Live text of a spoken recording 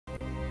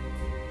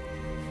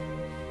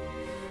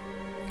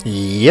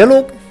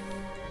Yellow.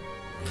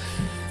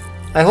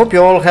 I hope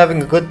you're all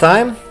having a good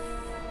time.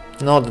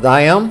 Know that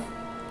I am.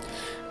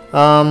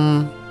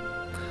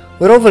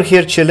 We're over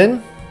here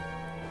chilling,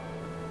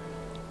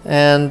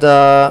 and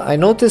I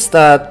noticed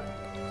that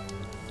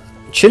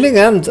chilling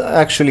and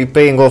actually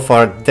paying off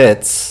our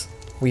debts.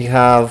 We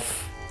have,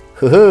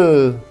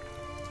 we're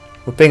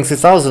paying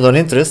 3,000 on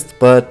interest,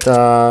 but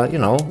you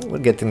know, we're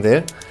getting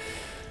there.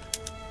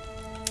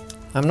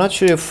 I'm not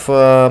sure if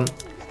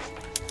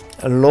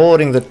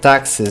lowering the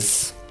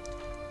taxes,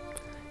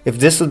 if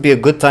this would be a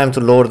good time to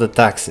lower the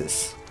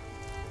taxes.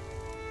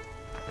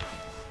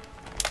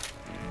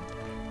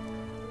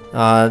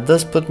 It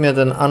does put me at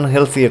an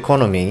unhealthy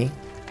economy,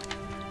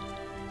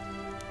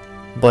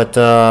 but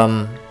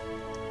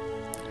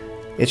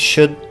it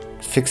should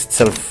fix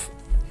itself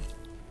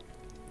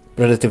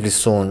relatively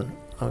soon,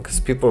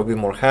 because people will be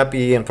more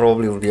happy and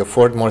probably will be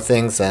afford more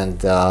things,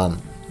 and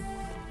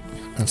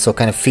so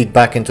kind of feed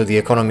back into the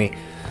economy.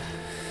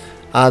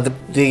 The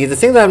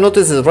thing that I've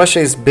noticed is Russia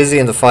is busy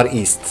in the Far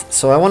East,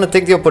 so I want to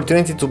take the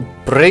opportunity to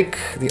break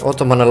the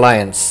Ottoman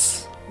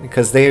alliance,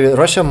 because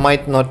Russia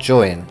might not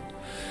join.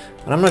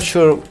 And I'm not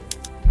sure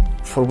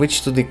for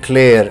which to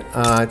declare.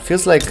 It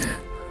feels like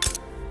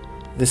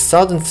the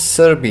southern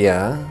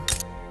Serbia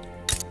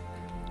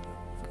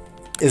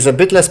is a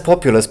bit less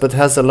populous, but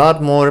has a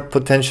lot more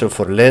potential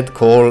for lead,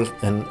 coal,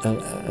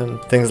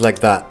 and things like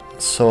that.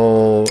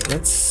 So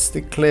let's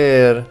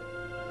declare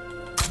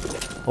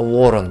a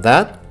war on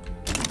that.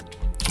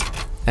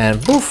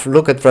 And poof,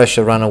 look at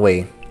Russia run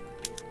away.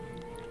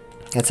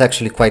 That's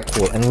actually quite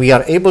cool. And we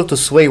are able to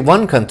sway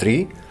one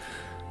country,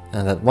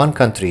 and that one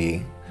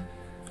country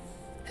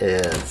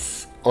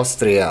is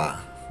Austria.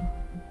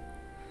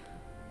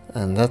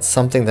 And that's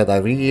something that I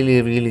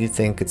really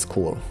think it's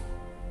cool.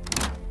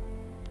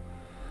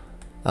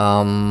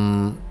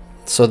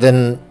 So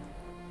then,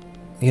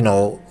 you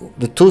know,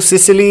 the two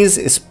Sicilies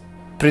is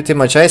pretty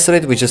much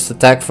isolated. We just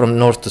attack from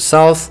north to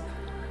south,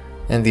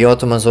 and the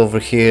Ottomans over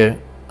here.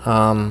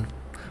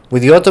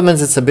 With the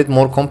Ottomans it's a bit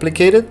more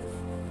complicated,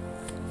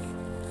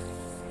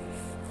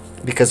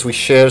 because we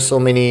share so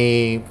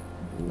many,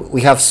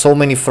 we have so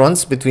many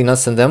fronts between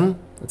us and them.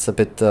 It's a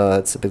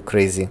bit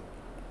crazy.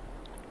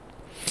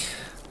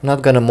 I'm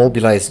not gonna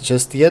mobilize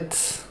just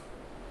yet.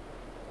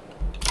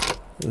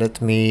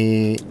 Let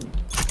me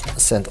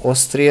send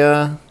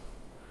Austria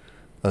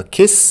a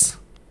kiss,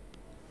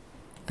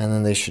 and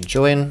then they should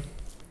join.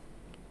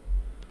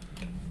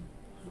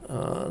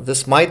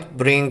 This might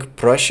bring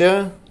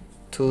Prussia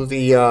to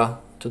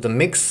the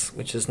mix,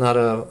 which is not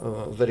a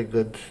very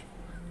good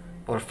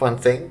or fun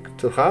thing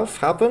to have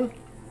happen,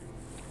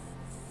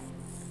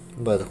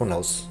 but who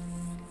knows,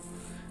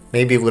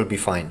 maybe we'll be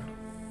fine.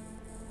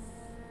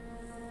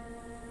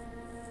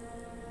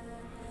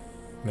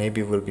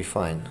 Maybe we'll be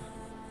fine.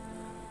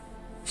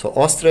 So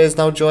Austria is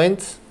now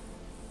joined.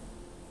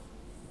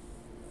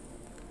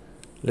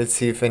 Let's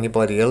see if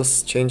anybody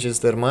else changes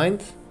their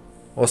mind.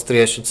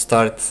 Austria should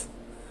start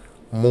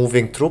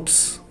moving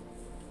troops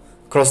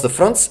across the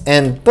fronts,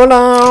 and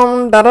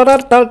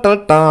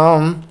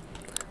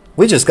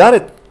we just got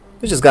it.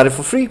 We just got it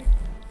for free.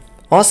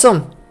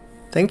 Awesome.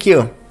 Thank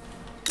you.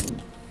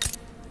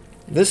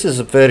 This is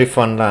a very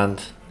fun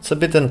land. It's a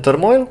bit in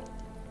turmoil.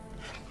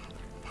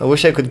 I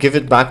wish I could give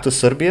it back to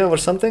Serbia or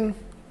something,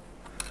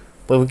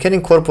 but we can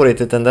incorporate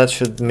it, and that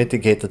should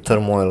mitigate the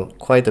turmoil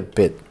quite a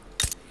bit.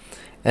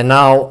 And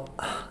now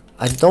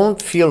I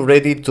don't feel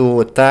ready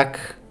to attack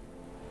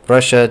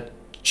Russia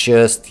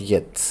just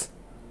yet.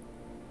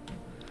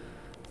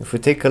 If we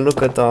take a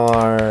look at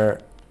our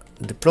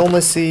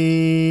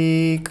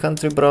diplomacy,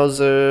 country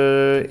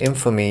browser,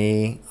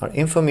 infamy, our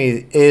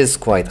infamy is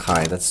quite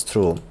high, that's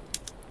true.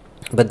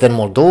 But then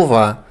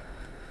Moldova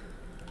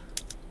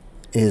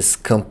is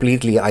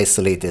completely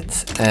isolated,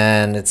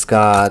 and it's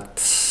got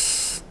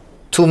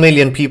 2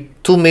 million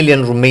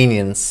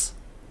Romanians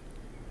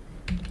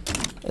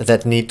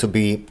that need to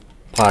be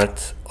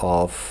part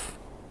of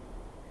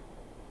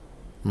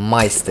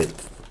my state.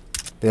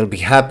 They'll be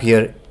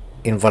happier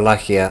in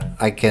Wallachia,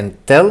 I can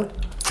tell,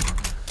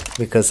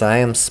 because I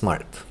am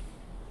smart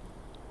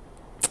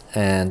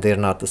and they're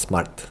not as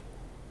smart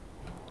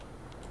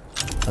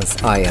as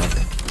I am.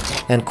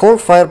 And coal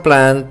fire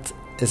plant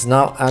is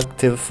now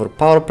active for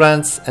power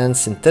plants, and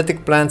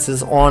synthetic plants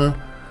is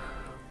on.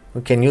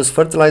 We can use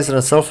fertilizer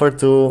and sulfur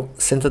to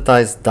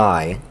synthesize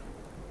dye.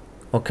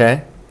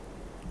 Okay.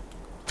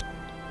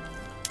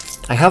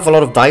 I have a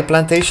lot of dye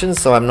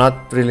plantations, so I'm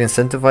not really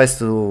incentivized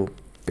to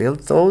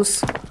build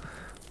those,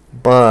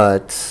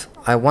 but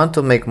I want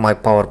to make my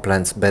power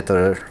plants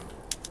better,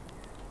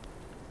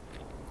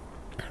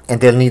 and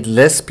they'll need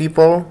less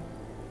people.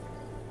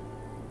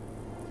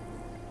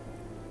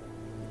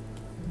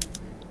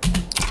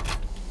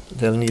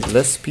 They'll need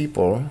less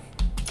people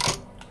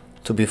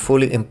to be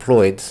fully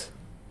employed,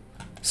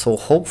 so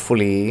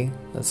hopefully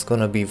that's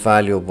gonna be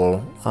valuable.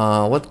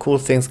 What cool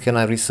things can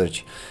I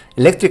research?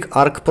 Electric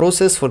arc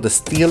process for the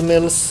steel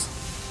mills.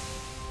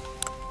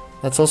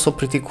 That's also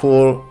pretty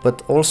cool,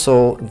 but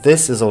also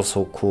this is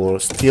also cool.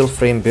 Steel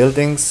frame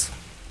buildings.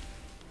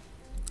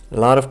 A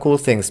lot of cool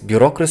things.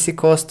 Bureaucracy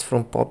cost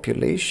from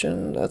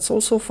population, that's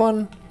also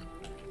fun.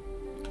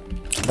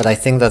 But I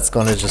think that's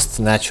gonna just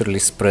naturally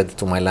spread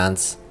to my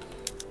lands.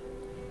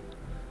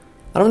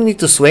 I don't need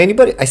to sway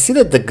anybody. I see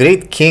that the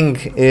Great King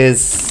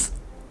is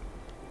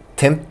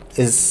kind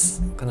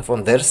of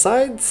on their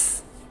side?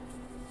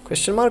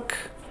 Question mark?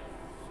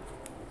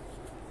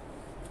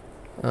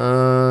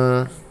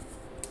 I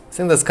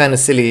think that's kind of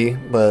silly,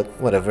 but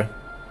whatever.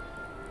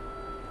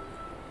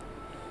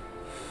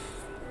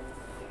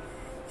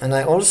 And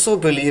I also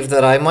believe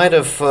that I might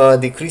have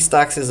decreased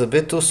taxes a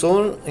bit too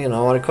soon. You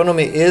know, our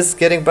economy is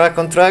getting back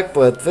on track,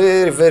 but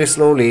very, very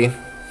slowly.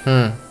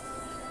 I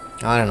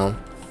don't know.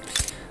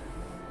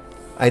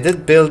 I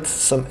did build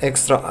some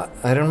extra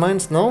iron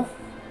mines, no?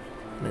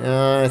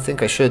 I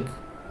think I should.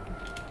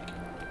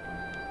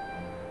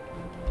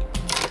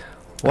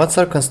 What's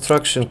our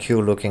construction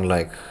queue looking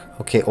like?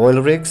 Okay,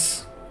 oil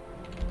rigs.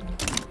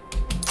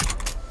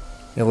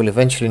 Yeah, we'll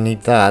eventually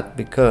need that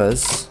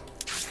because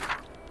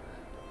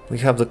we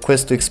have the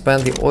quest to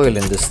expand the oil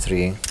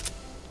industry.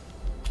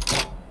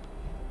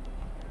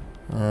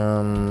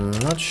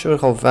 Not sure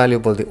how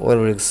valuable the oil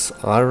rigs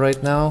are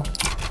right now.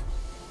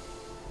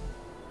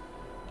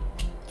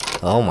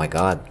 Oh my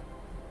god.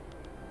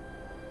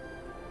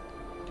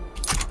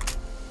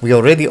 We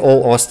already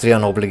owe Austria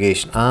an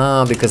obligation.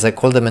 Ah, because I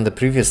called them in the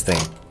previous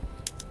thing.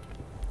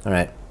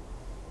 Alright.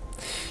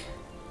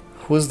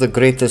 Who's the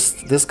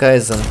greatest? This guy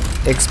is an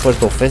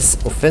expert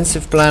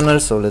offensive planner,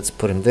 so let's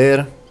put him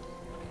there.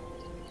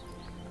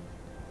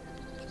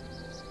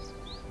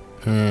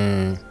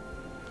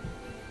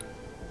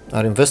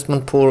 Our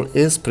investment pool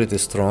is pretty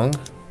strong.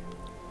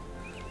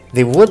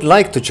 They would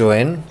like to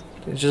join.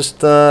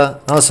 Just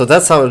oh, so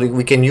that's how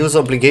we can use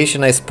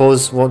obligation, I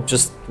suppose.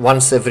 Just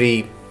once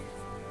every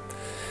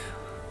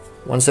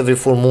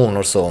full moon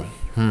or so.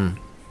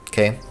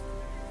 Okay.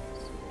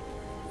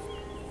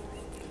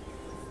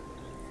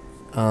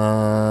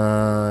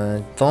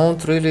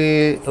 Don't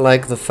really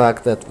like the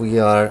fact that we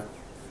are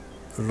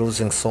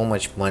losing so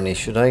much money.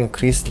 Should I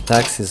increase the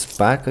taxes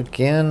back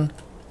again?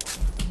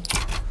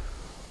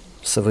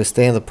 So we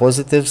stay in the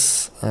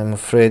positives. I'm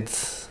afraid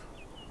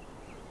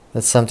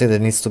that's something that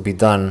needs to be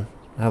done.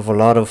 I have a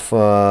lot of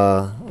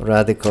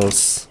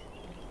radicals.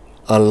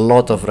 A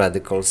lot of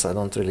radicals. I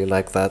don't really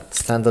like that.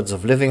 Standards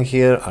of living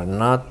here are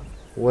not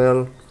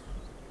well.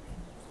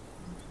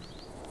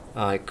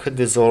 I could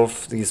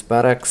dissolve these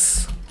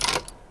barracks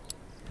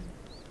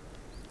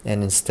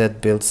and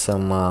instead build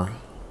some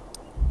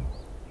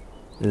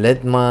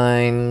lead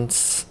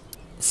mines,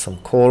 some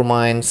coal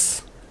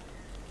mines,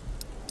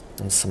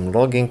 and some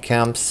logging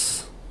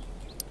camps.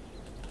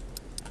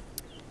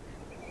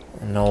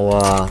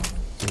 No,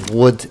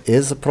 wood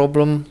is a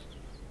problem.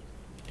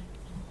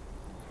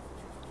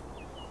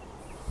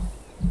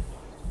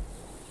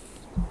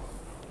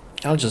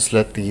 I'll just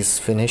let these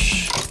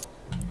finish.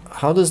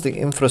 How does the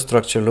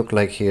infrastructure look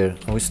like here?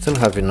 We still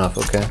have enough,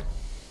 okay.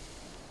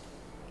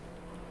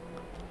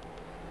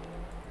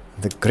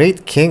 The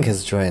Great King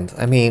has joined.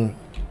 I mean,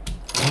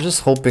 I'm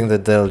just hoping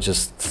that they'll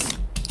just...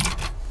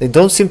 They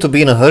don't seem to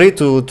be in a hurry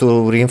to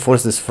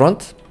reinforce this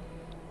front,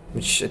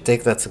 which I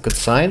take that's a good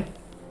sign.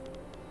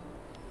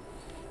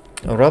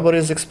 Rubber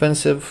is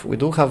expensive. We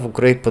do have a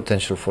great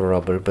potential for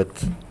rubber,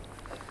 but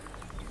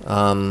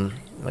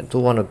I do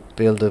want to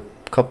build a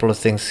couple of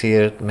things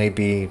here.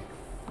 Maybe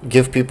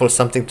give people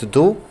something to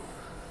do.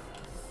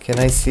 Can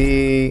I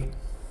see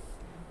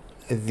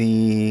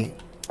the...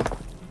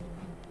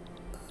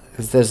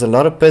 Because there's a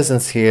lot of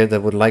peasants here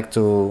that would like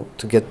to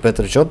get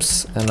better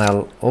jobs, and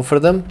I'll offer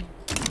them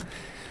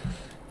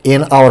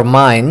in our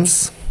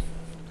mines.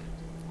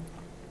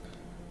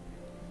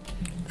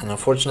 And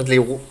unfortunately,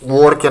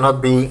 war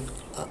cannot be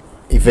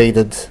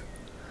evaded.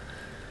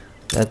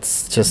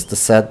 That's just the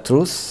sad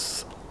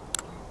truth.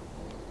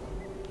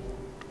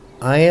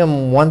 I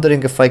am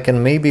wondering if I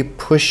can maybe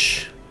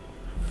push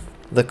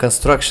the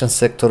construction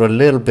sector a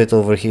little bit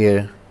over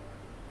here.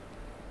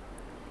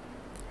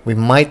 We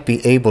might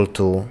be able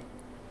to.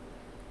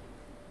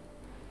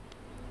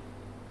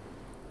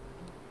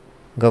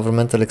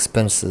 Governmental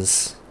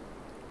expenses.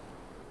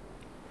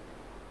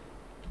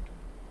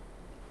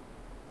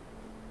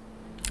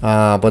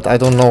 But I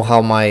don't know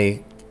how my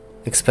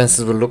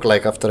expenses will look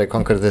like after I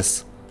conquer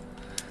this.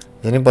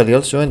 Has anybody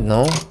else joined?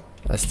 No?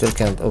 I still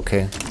can't.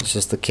 Okay, it's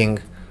just the king.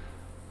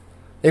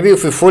 Maybe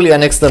if we fully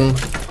annex them.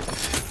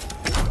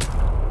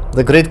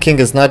 The Great King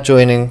is not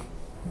joining.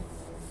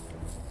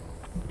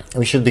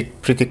 We should be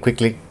pretty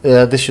quickly.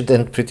 This should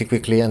end pretty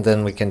quickly, and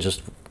then we can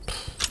just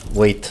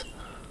wait.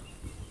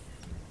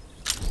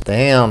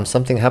 Damn,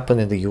 something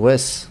happened in the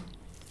US.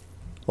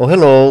 Oh,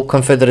 hello,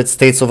 Confederate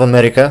States of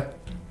America.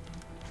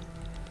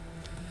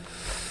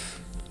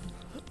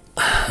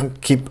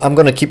 I'm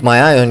gonna keep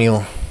my eye on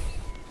you,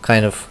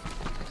 kind of.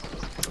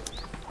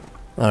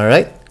 All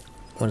right,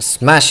 we're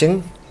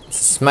smashing. It's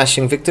a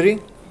smashing victory.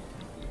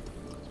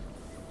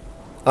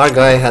 Our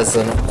guy has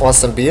an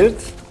awesome beard.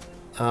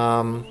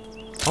 Oh,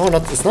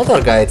 it's not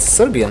our guy. It's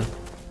Serbian.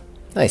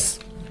 Nice.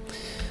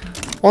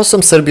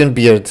 Awesome Serbian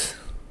beard.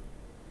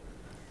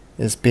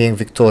 is being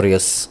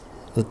victorious.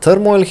 The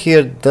turmoil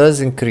here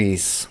does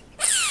increase.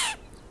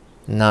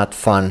 Not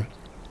fun.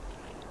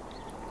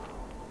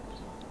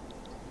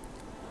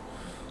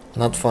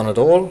 Not fun at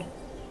all.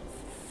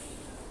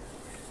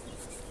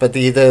 But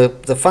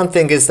the fun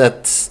thing is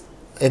that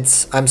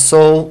I'm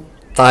so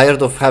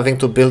tired of having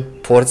to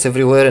build ports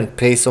everywhere and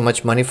pay so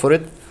much money for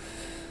it.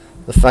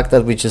 The fact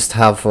that we just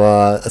have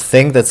a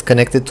thing that's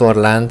connected to our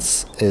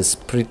lands is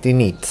pretty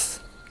neat.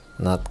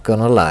 Not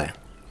gonna lie.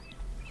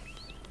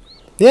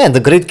 Yeah, and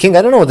the Great King,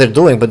 I don't know what they're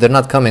doing, but they're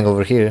not coming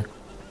over here.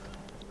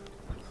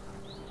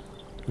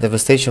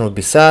 Devastation would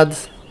be sad,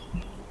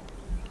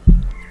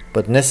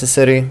 but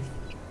necessary.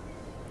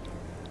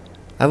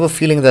 I have a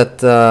feeling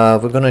that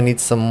we're gonna need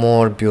some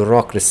more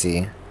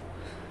bureaucracy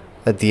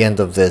at the end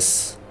of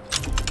this.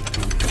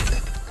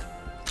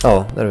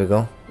 Oh, there we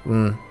go.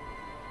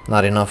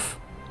 Not enough.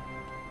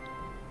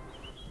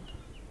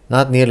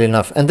 Not nearly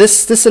enough. And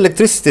this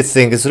electricity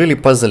thing is really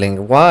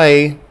puzzling.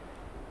 Why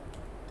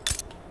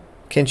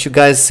can't you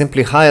guys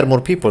simply hire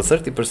more people?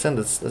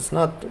 30%, that's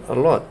not a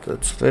lot.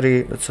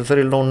 It's a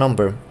very low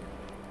number.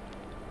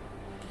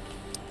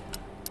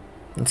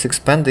 Let's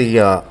expand the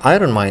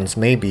iron mines,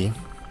 maybe.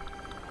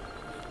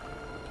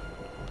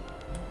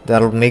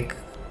 That'll make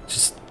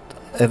just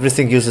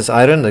everything uses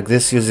iron. Like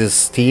this uses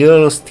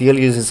steel, steel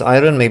uses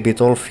iron. Maybe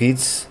it all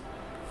feeds.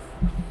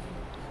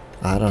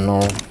 I don't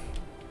know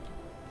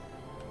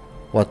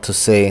what to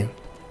say.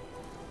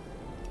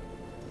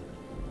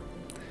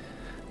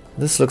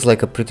 This looks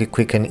like a pretty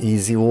quick and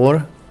easy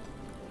war.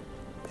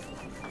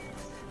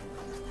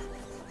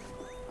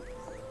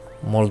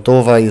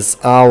 Moldova is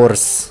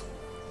ours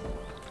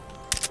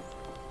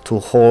to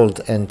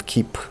hold and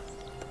keep.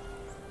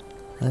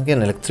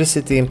 Again,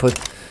 electricity input.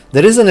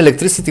 There is an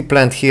electricity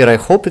plant here. I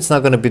hope it's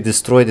not going to be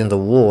destroyed in the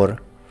war.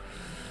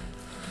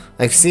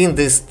 I've seen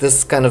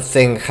this kind of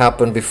thing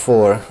happen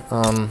before.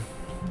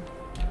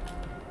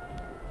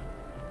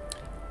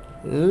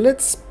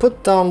 Let's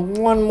put down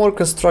one more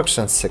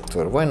construction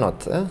sector. Why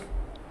not?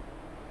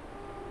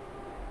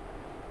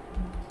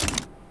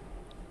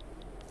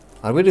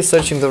 Are we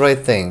researching the right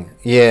thing?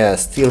 Yeah,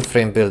 steel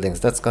frame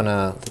buildings. That's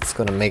gonna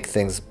make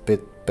things a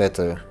bit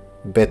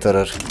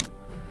betterer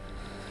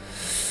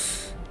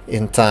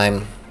in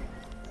time.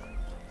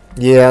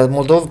 Yeah,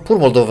 poor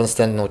Moldovans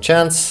stand no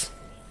chance.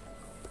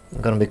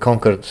 Gonna be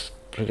conquered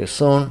pretty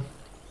soon.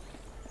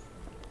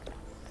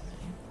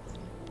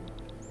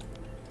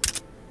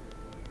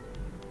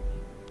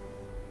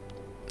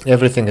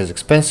 Everything is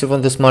expensive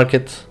on this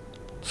market.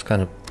 It's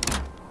kind of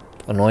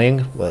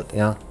annoying, but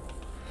yeah.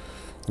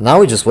 Now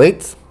we just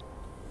wait.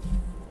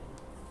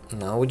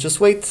 Now we just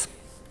wait.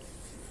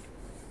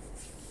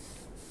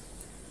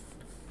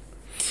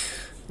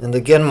 And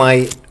again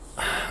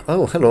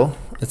oh, hello.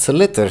 It's a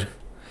letter.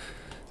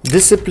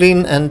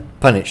 Discipline and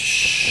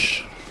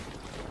punish.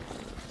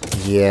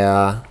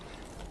 Yeah.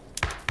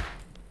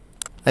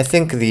 I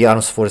think the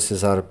armed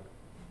forces are...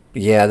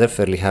 Yeah, they're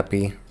fairly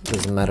happy.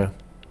 Doesn't matter.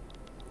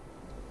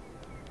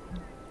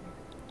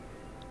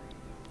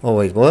 Oh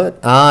wait, what?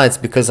 Ah, it's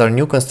because our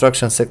new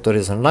construction sector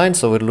is online,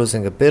 so we're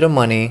losing a bit of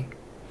money.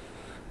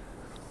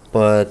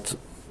 But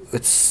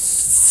it's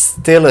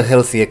still a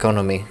healthy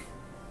economy.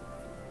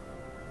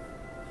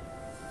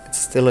 It's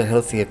still a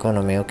healthy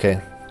economy, okay.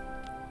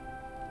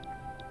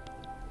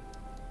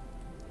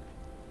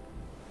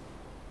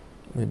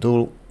 We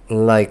do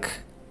like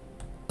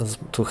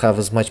to have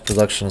as much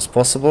production as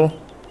possible.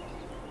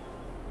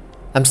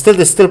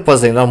 They're still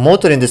puzzling. Now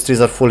motor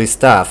industries are fully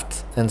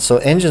staffed, and so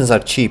engines are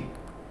cheap.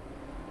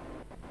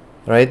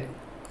 Right?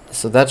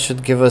 So that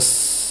should give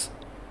us...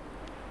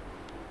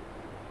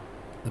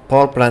 The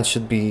power plant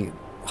should be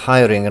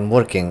hiring and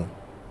working.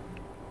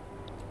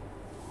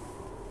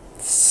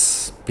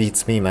 This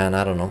beats me, man.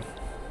 I don't know.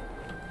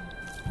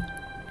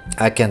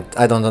 I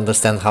don't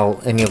understand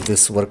how any of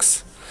this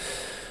works.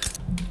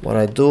 What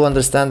I do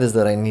understand is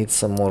that I need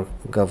some more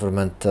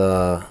government...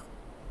 I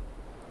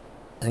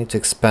need to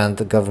expand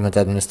the government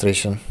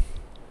administration.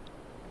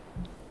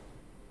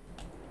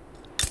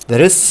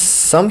 There is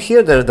some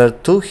here, there are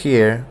two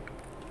here.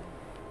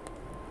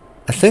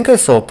 I think I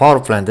saw a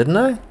power plant, didn't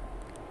I?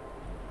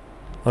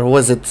 Or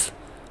was it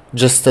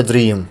just a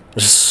dream?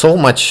 There's so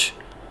much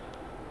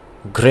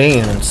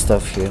grain and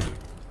stuff here.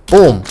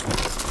 Boom!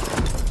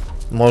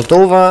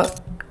 Moldova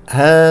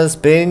has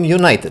been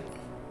united.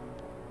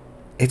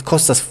 It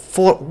cost us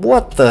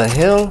what the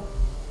hell?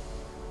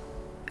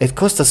 It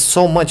cost us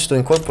so much to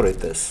incorporate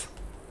this.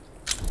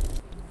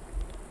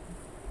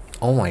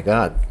 Oh my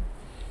god.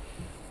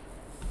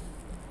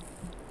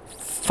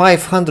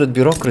 500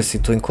 bureaucracy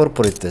to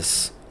incorporate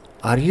this.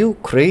 Are you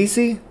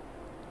crazy?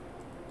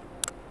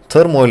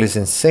 Turmoil is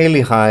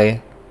insanely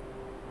high.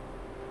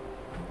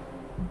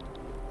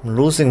 I'm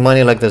losing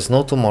money like there's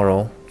no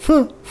tomorrow.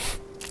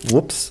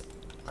 Whoops.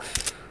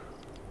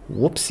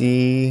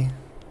 Whoopsie.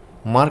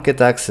 Market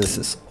access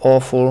is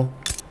awful.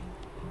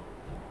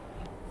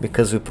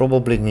 Because we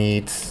probably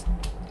need...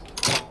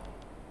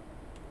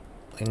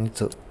 I need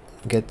to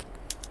get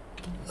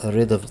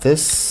rid of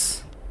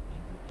this.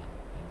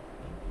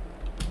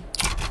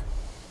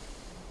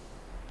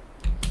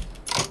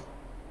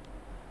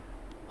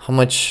 How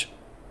much?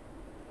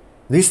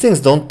 These things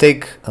don't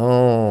take...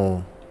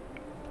 Oh.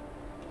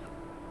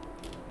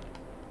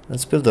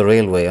 Let's build a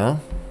railway, huh?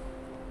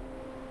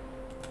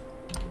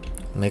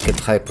 Make it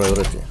high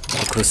priority.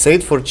 A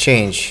crusade for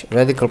change.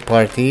 Radical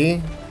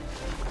party.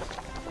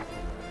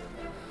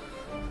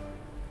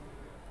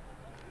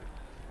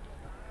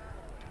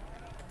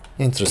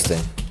 Interesting.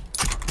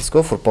 Let's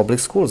go for public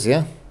schools,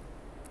 yeah?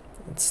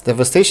 Its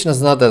devastation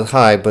is not that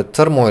high, but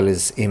turmoil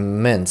is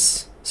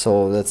immense.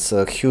 So that's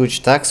a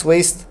huge tax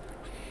waste.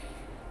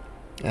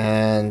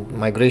 And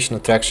migration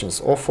attraction is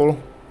awful.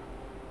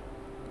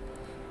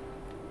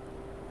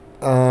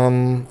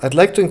 I'd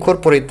like to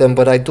incorporate them,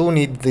 but I do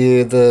need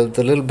the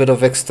little bit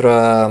of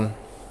extra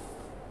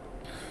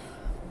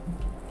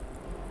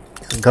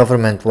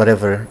government,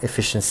 whatever,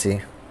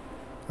 efficiency.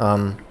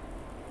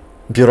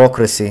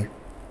 Bureaucracy.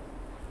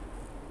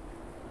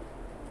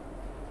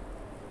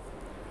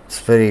 It's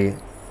very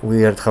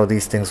weird how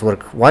these things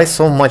work. Why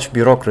so much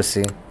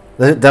bureaucracy?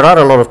 There are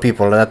a lot of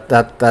people,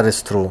 that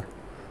is true.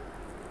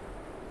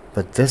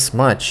 But this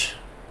much?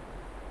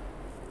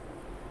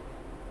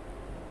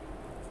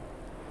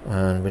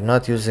 And we're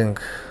not using...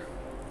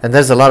 And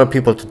there's a lot of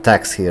people to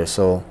tax here,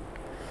 so...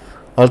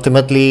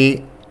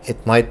 Ultimately,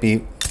 it might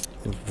be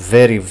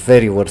very,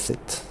 very worth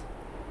it.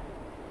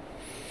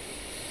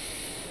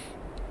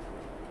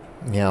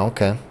 Yeah,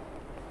 okay.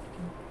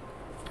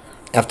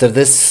 After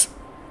this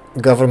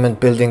government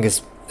building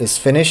is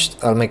finished,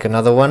 I'll make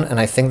another one, and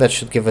I think that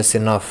should give us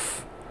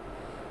enough.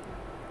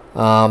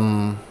 We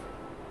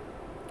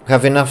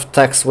have enough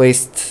tax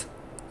waste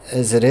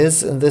as it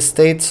is in this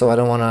state, so I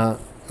don't want to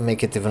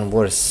make it even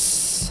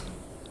worse.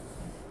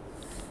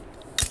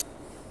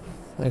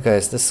 Hey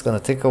guys, this is gonna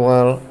take a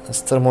while.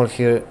 Is thermal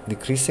here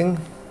decreasing?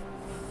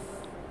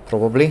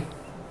 Probably.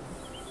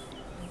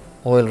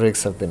 Oil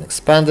rigs have been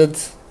expanded.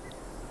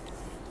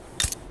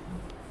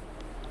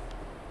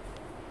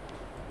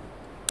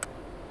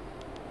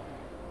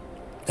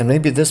 And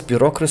maybe this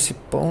bureaucracy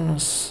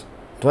bonus.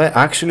 Do I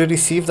actually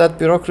receive that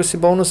bureaucracy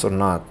bonus or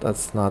not?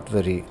 That's not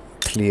very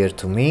clear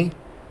to me.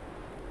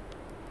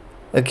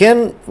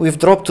 Again, we've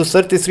dropped to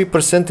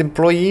 33%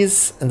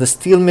 employees and the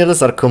steel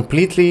mills are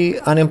completely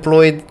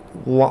unemployed.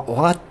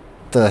 What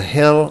the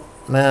hell,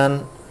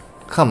 man?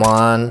 Come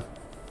on.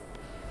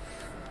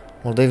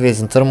 Moldova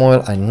is in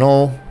turmoil, I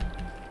know.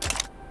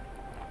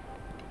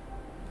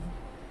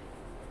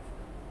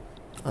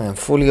 I am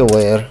fully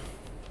aware.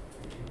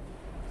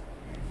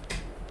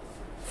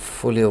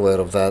 Fully aware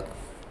of that.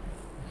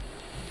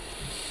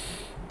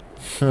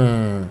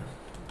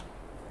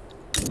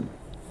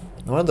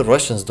 What are the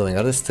Russians doing?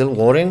 Are they still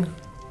warring?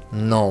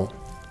 No.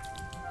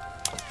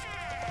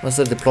 What's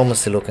their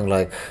diplomacy looking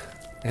like?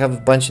 They have a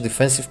bunch of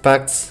defensive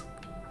pacts,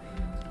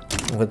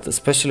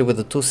 especially with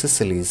the two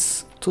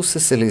Sicilies. Two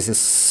Sicilies is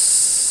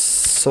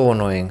so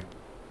annoying.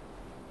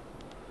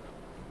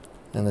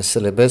 And the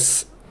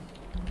Celebes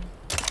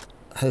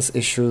has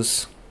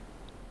issues.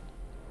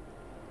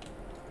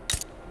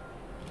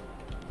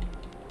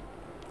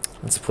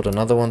 Let's put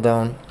another one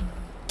down.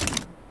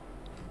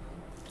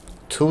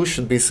 2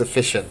 should be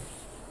sufficient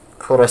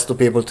for us to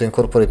be able to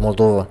incorporate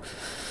Moldova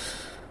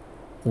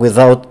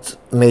without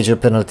major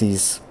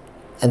penalties.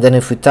 And then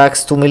if we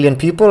tax 2 million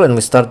people and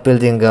we start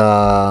building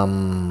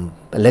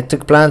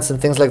electric plants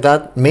and things like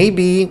that,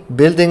 maybe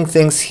building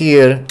things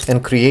here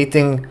and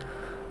creating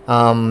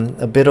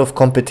a bit of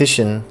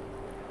competition,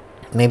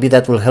 maybe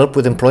that will help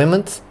with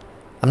employment.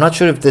 I'm not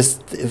sure if this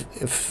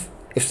if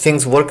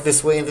things work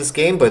this way in this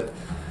game, but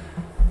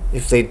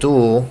if they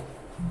do,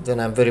 then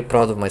I'm very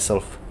proud of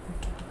myself.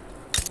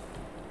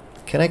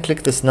 Can I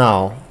click this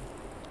now?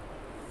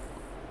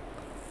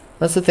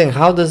 That's the thing.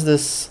 How is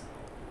this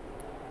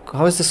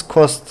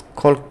cost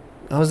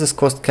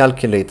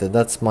calculated?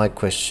 That's my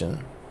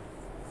question.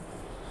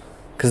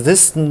 Because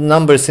this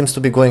number seems to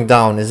be going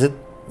down. Is it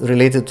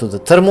related to the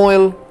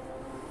turmoil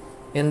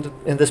in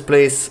this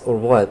place or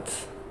what?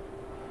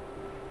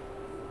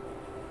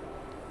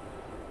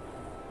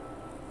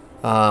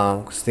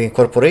 Because the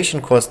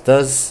incorporation cost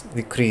does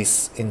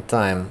decrease in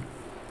time.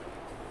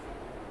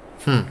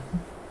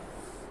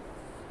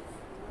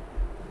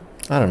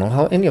 I don't know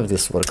how any of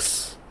this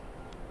works.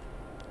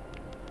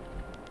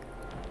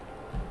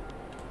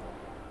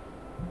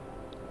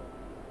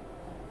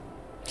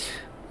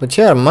 But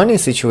yeah, our money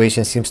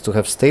situation seems to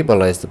have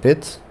stabilized a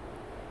bit.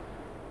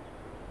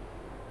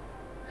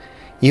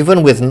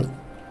 Even with...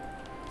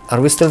 Are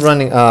we still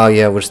running... Oh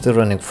yeah, we're still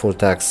running full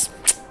tax.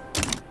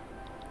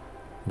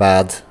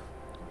 Bad.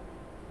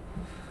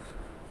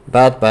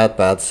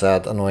 Bad,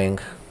 sad, annoying.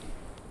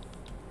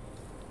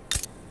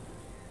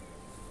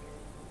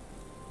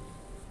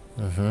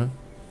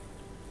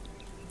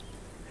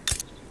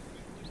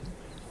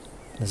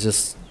 It's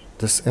just...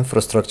 This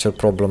infrastructure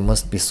problem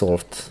must be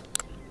solved.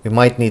 We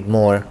might need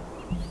more.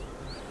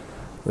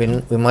 We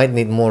might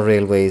need more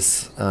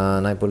railways,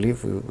 and I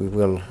believe we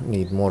will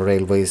need more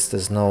railways.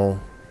 There's no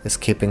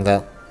escaping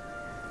that.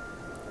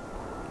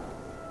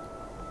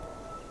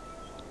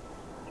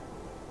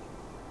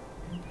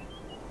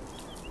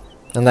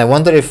 And I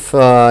wonder if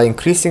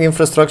increasing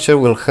infrastructure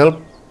will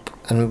help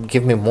and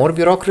give me more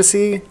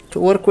bureaucracy to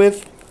work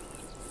with?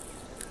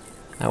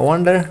 I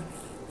wonder.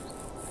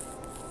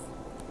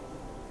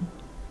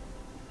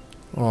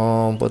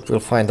 Oh, but we'll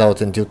find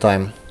out in due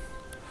time.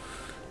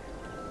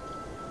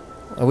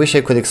 I wish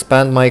I could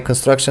expand my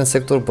construction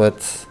sector,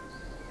 but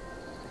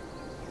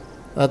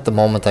at the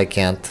moment I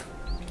can't.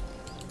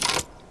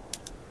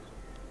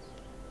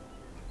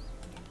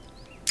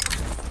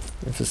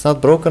 If it's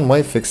not broken,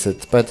 why fix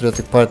it?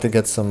 Patriotic Party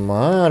gets some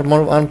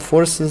more armed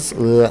forces.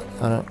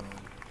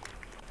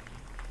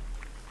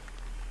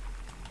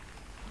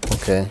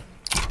 Okay.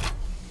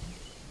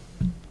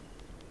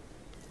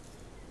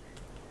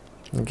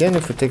 Again,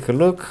 if we take a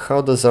look,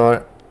 how does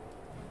our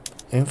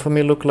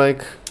infamy look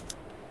like?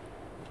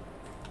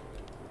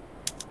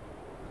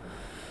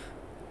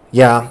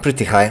 Yeah,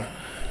 pretty high.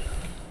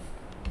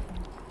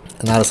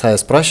 Not as high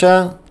as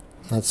Prussia,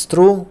 that's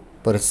true,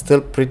 but it's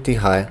still pretty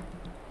high.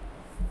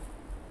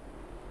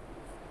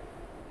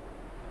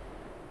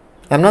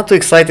 I'm not too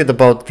excited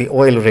about the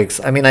oil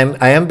rigs. I mean,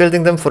 I am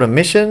building them for a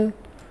mission,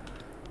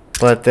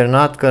 but they're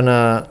not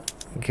gonna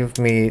give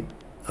me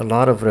a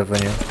lot of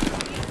revenue.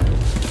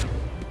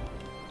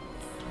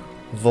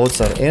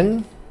 Votes are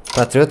in.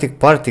 Patriotic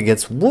Party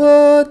gets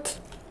what?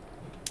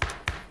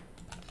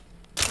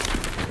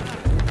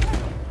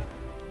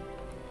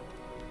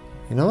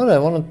 You know what? I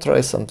want to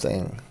try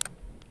something.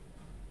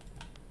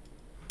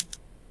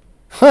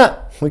 Huh!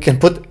 We can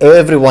put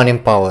everyone in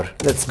power.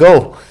 Let's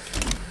go.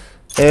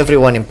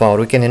 Everyone in power.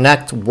 We can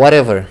enact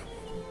whatever.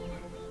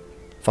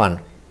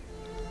 Fun.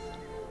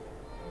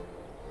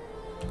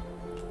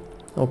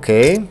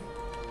 Okay.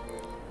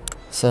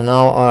 So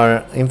now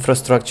our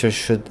infrastructure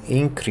should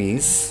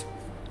increase.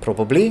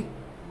 Probably.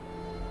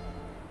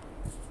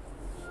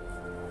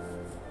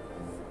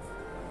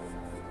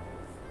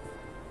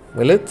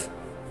 Will it?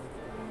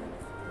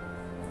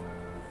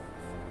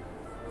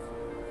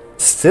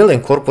 Still,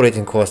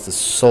 incorporating cost is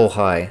so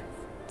high.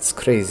 It's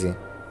crazy.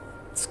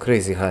 It's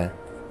crazy high.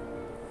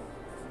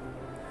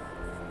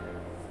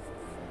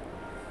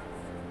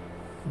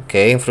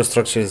 Okay,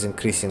 infrastructure is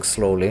increasing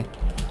slowly.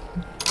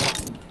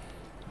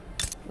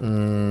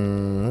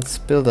 Let's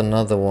build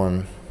another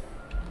one.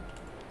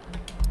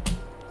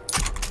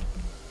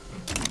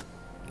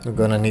 We're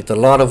gonna need a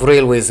lot of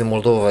railways in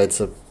Moldova. It's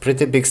a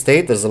pretty big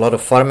state. There's a lot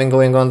of farming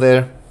going on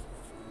there.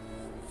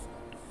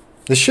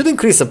 This should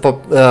increase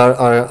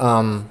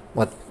our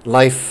what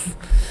life,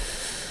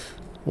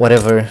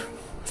 whatever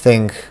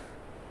thing.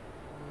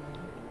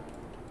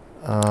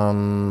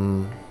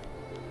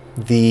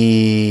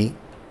 The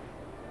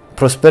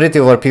prosperity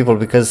of our people,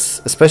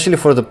 because especially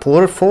for the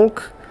poor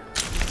folk.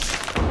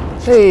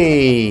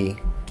 Hey,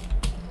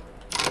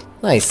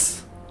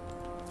 nice,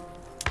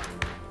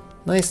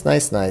 nice,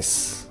 nice,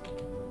 nice.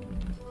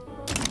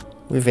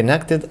 We've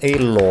enacted a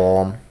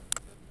law.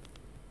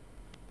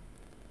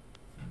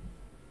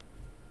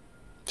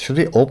 Should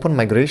we open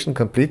migration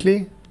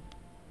completely?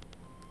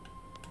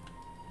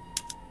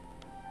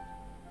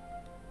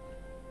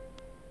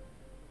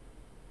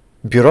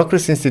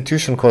 Bureaucracy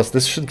institution cost.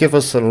 This should give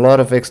us a lot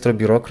of extra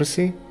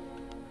bureaucracy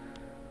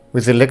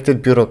with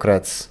elected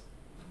bureaucrats.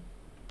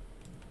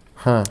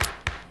 Huh.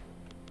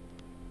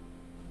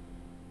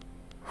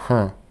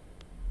 Huh.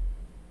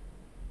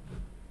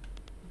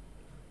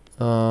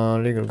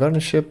 Legal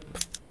guardianship.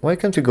 Why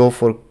can't we go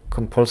for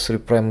compulsory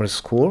primary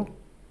school?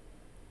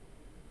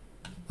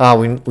 Ah,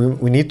 we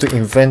need to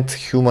invent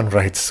human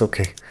rights.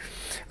 Okay.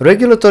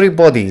 Regulatory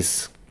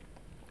bodies.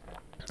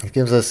 It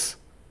gives us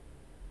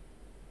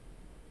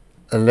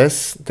a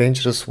less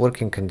dangerous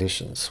working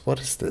conditions. What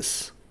is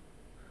this?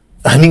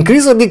 An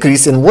increase or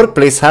decrease in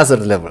workplace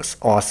hazard levels.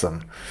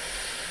 Awesome.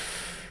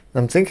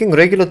 I'm thinking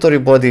regulatory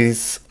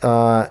bodies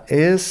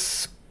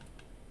is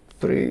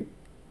pretty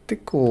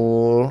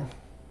cool.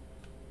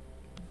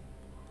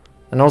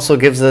 And also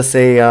gives us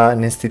a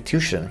an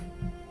institution.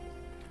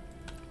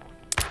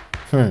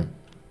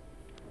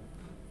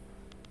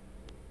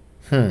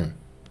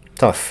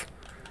 Tough.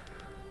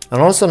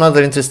 And also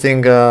another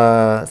interesting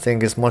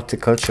thing is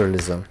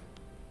multiculturalism.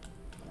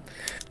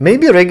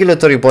 Maybe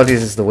regulatory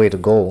bodies is the way to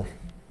go.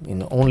 You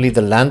know, only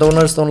the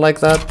landowners don't like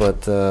that,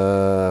 but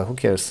who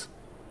cares?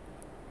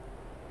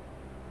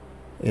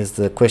 Is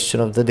the question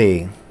of the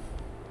day.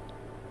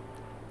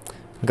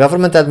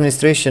 Government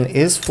administration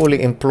is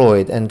fully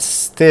employed and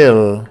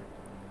still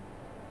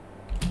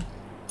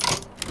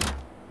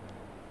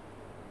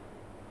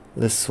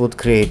this would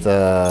create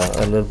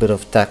a little bit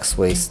of tax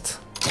waste.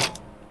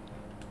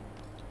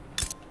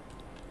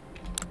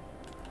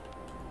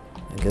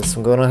 I guess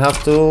I'm gonna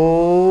have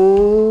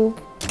to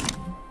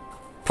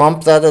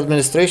pump that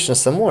administration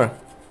some more.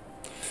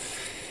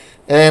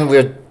 And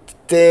we're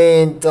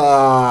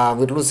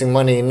losing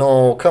money.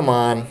 No, come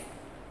on.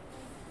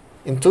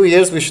 In 2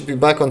 years we should be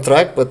back on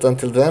track, but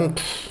until then,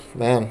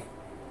 man,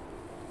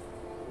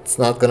 it's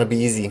not gonna be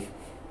easy.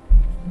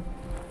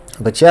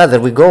 But yeah, there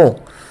we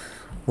go.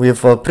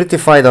 We've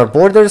prettified our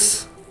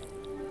borders.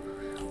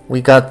 We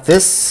got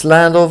this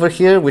land over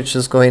here, which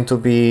is going to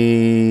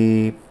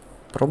be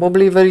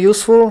probably very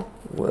useful.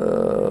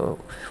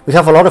 we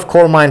have a lot of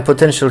coal mine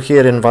potential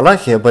here in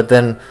Wallachia, but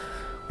then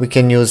we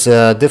can use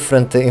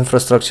different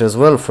infrastructure as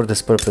well for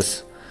this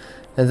purpose.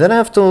 And then I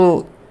have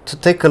to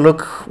take a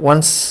look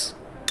once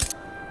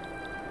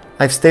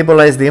I've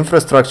stabilized the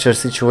infrastructure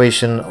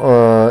situation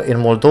in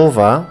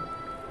Moldova.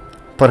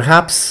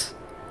 Perhaps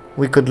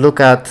we could look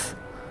at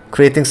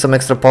creating some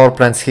extra power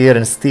plants here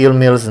and steel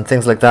mills and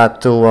things like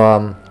that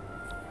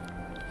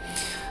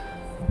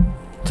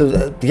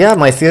yeah,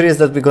 my theory is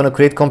that we're going to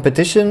create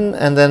competition,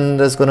 and then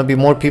there's going to be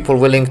more people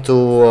willing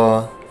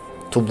to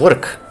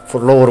work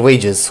for lower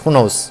wages. Who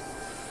knows?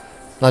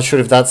 Not sure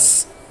if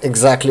that's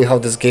exactly how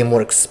this game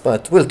works,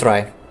 but we'll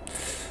try.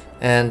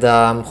 And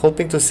I'm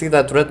hoping to see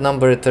that red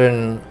number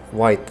turn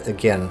white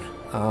again.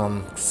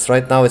 'Cause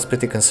right now it's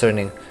pretty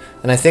concerning,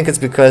 and I think it's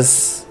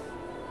because,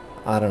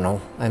 I don't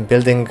know, I'm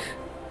building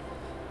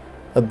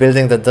a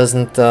building that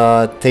doesn't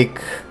take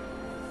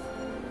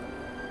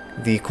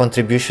the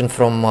contribution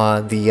from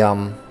the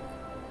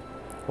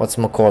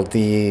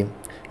the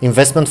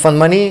investment fund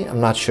money.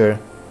 I'm not sure.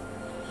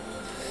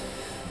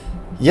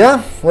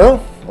 Yeah,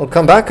 well, we'll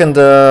come back and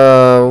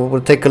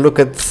we'll take a look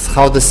at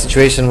how the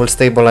situation will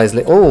stabilize.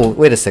 Oh,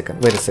 wait a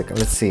second,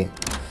 let's see.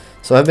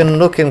 So I've been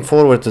looking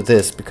forward to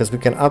this because we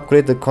can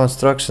upgrade the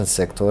construction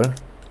sector,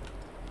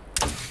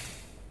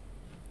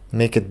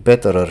 make it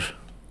betterer.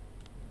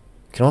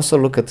 Can also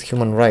look at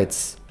human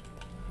rights.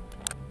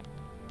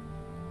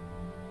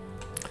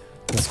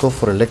 Let's go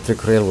for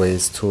electric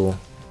railways too.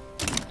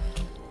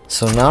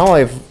 So now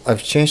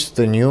I've changed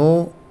the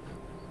new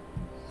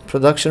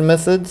production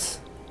methods,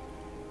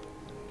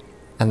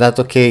 and that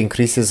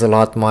increases a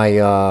lot my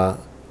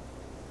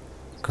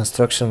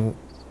construction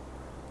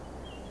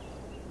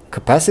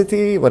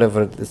capacity,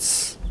 whatever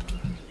it's.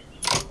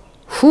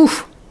 Whew.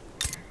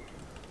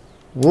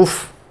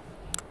 Woof.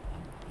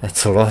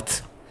 That's a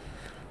lot.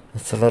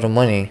 That's a lot of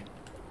money.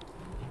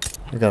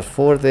 We got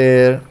 4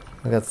 there.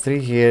 We got 3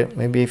 here.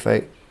 Maybe if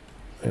I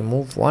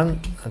remove 1,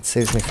 that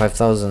saves me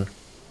 5,000.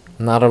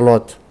 Not a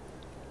lot.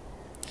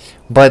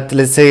 But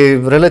let's say,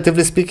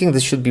 relatively speaking,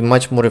 this should be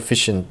much more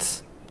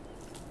efficient.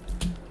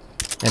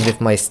 And if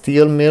my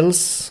steel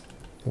mills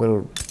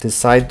will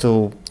decide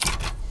to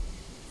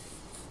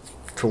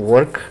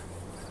work,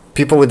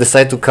 people will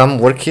decide to come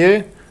work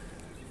here,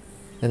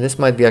 and this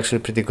might be actually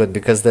pretty good,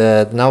 because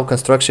the now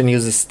construction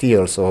uses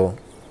steel. So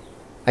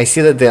I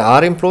see that they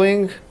are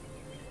employing,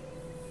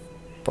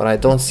 but I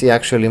don't see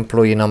actual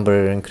employee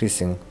number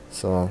increasing.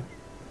 So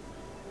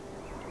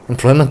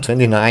employment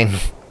 29.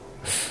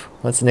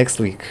 What's next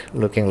week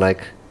looking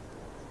like?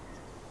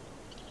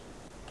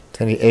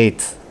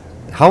 28.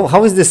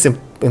 How is this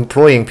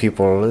employing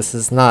people? This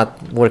is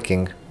not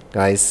working,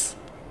 guys.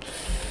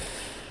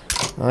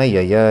 Ay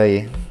ay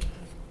ay.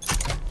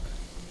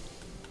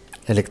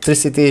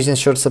 Electricity is in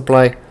short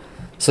supply.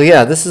 So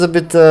yeah, this is a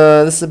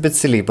bit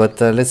silly,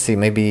 but let's see,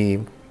 maybe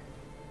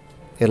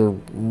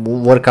it'll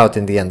work out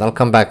in the end. I'll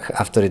come back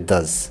after it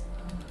does.